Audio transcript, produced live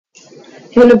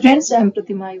Hello friends, I am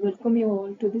Pratima. I welcome you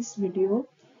all to this video.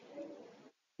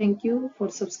 Thank you for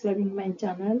subscribing my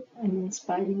channel and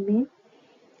inspiring me.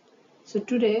 So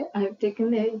today I have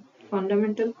taken a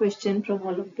fundamental question from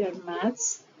Olympiad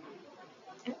maths.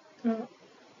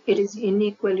 It is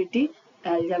inequality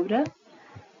algebra.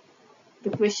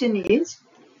 The question is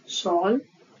solve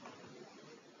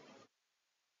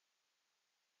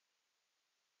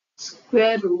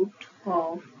square root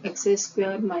of x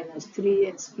square minus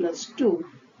 3x plus 2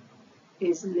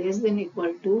 is less than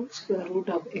equal to square root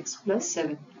of x plus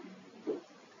 7.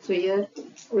 So here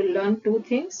we'll learn two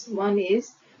things. One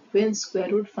is when square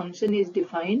root function is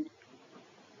defined.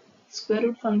 Square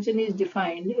root function is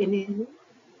defined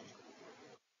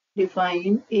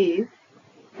if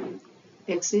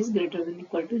x is greater than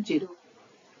equal to 0.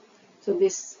 So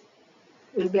this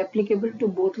will be applicable to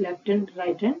both left and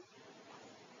right hand.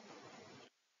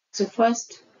 So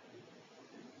first,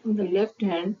 on the left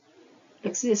hand,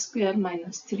 x square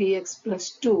minus 3x plus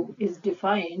 2 is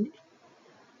defined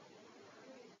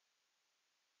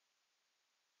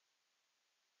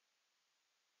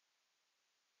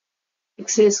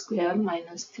x square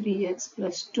minus 3x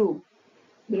plus 2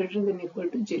 greater than equal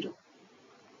to 0.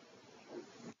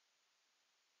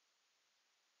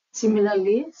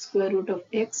 Similarly, square root of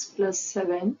x plus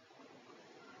 7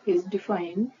 is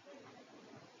defined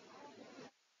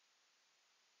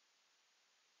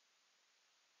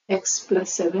x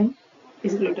plus 7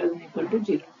 is greater than equal to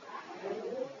 0.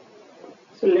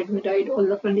 So let me write all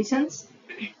the conditions.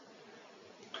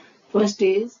 First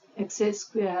is x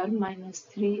square minus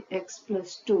 3x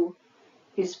plus 2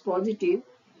 is positive,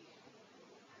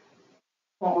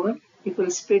 or if we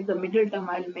split the middle term,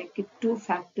 I'll make it two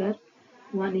factor.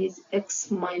 One is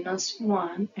x minus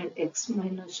 1 and x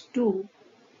minus 2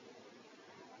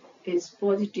 is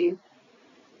positive.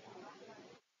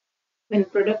 When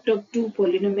product of two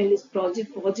polynomial is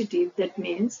positive, that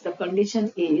means the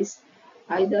condition is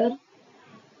either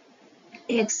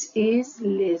x is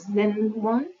less than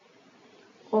 1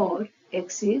 or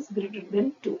x is greater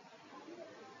than 2.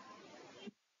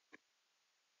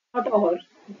 Not or,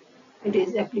 it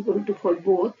is applicable to for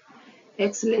both.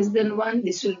 X less than 1,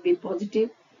 this will be positive.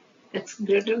 X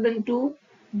greater than 2,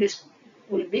 this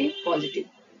will be positive.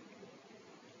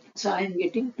 So I am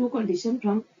getting two conditions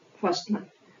from first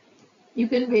one. You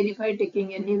can verify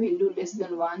taking any value less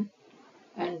than 1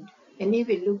 and any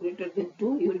value greater than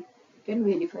 2, you can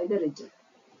verify the result.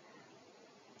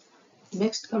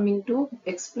 Next, coming to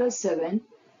x plus 7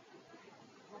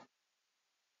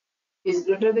 is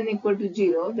greater than equal to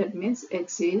 0, that means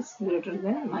x is greater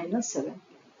than minus 7.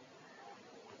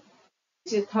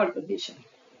 This is third condition.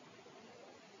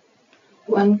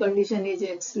 One condition is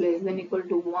x less than equal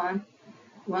to 1.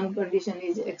 One condition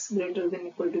is x greater than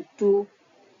equal to 2.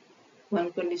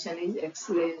 One condition is x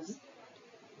less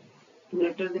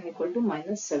greater than equal to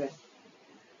minus 7.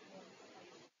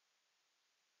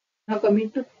 Now coming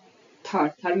to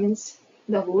third. Third means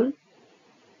the whole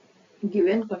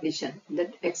given condition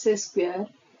that x square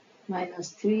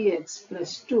minus 3x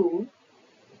plus 2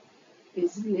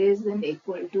 is less than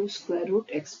equal to square root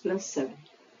x plus 7.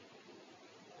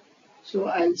 So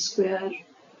I'll square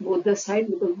both the sides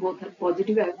because both are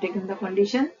positive. I have taken the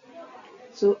condition.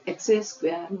 So x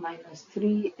square minus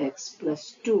 3x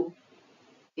plus 2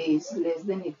 is less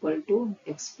than equal to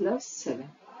x plus 7.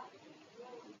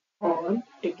 Or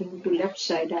taking to left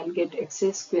side, I'll get x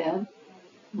square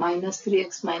minus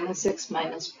 3x minus x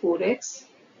minus 4x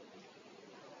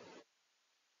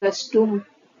plus 2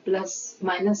 plus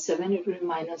minus 7, it will be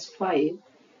minus 5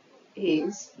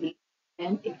 is less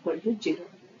than equal to 0.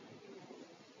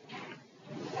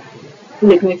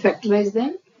 Let me factorize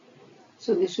them.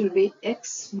 So this will be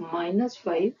x minus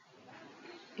 5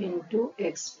 into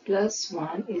x plus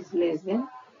 1 is less than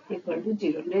equal to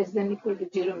 0. Less than equal to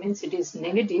 0 means it is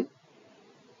negative.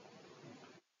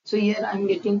 So here I am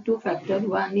getting two factors.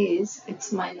 One is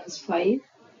x minus 5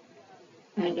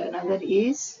 and another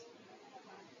is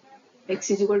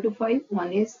x is equal to 5.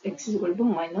 One is x is equal to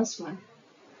minus 1.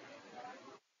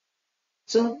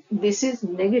 So this is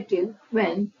negative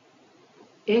when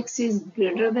x is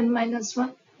greater than minus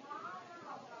 1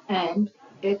 and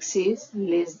x is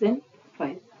less than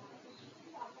 5.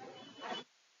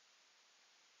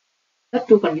 The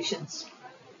two conditions.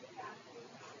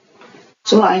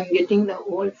 So I am getting the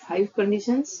all 5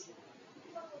 conditions.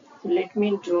 So let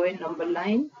me draw a number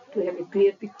line to have a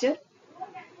clear picture.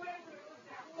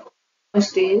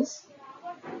 First is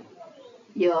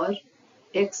your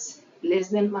x less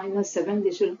than minus 7.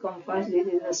 This will come first. This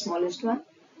is the smallest one.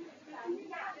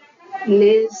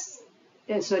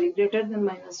 Greater than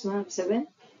minus 7.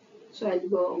 So I'll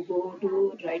go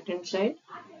to right hand side.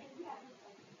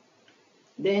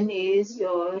 Then is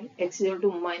your x equal to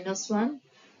 -1,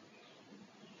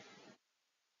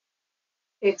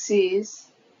 x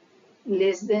is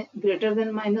less than greater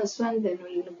than -1, then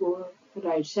we'll go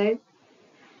right side.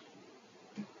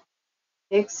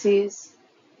 X is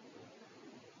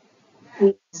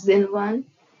less than 1,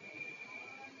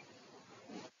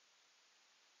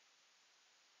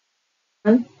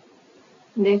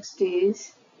 next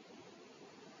is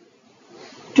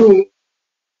 2,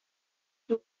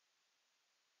 2,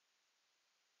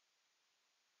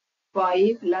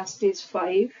 5, last is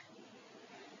 5,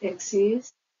 x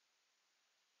is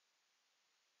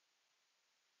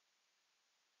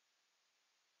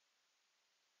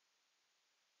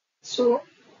so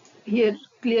here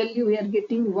clearly we are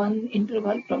getting one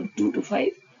interval from 2 to 5.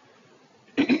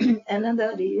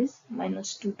 Another is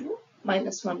 -2 to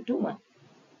 -1 to 1.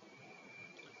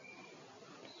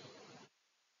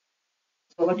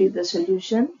 So what is the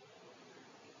solution?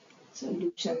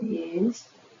 Solution is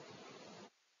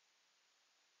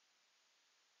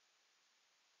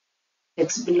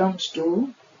x belongs to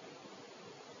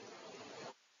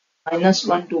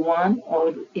 -1 to 1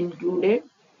 or included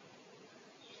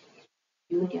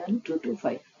union 2 to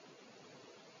 5.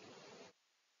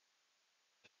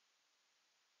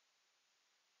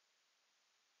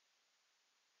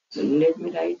 So let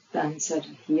me write the answer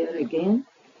here again.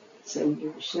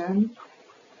 Solution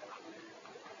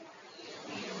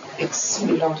x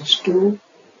belongs to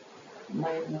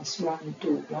 -1 to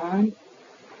 1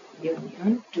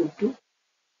 union 2 to.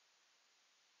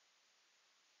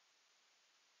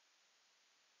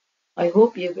 I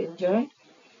hope you have enjoyed.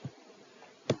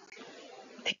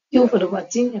 Thank you for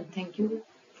watching and thank you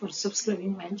for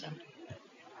subscribing my channel.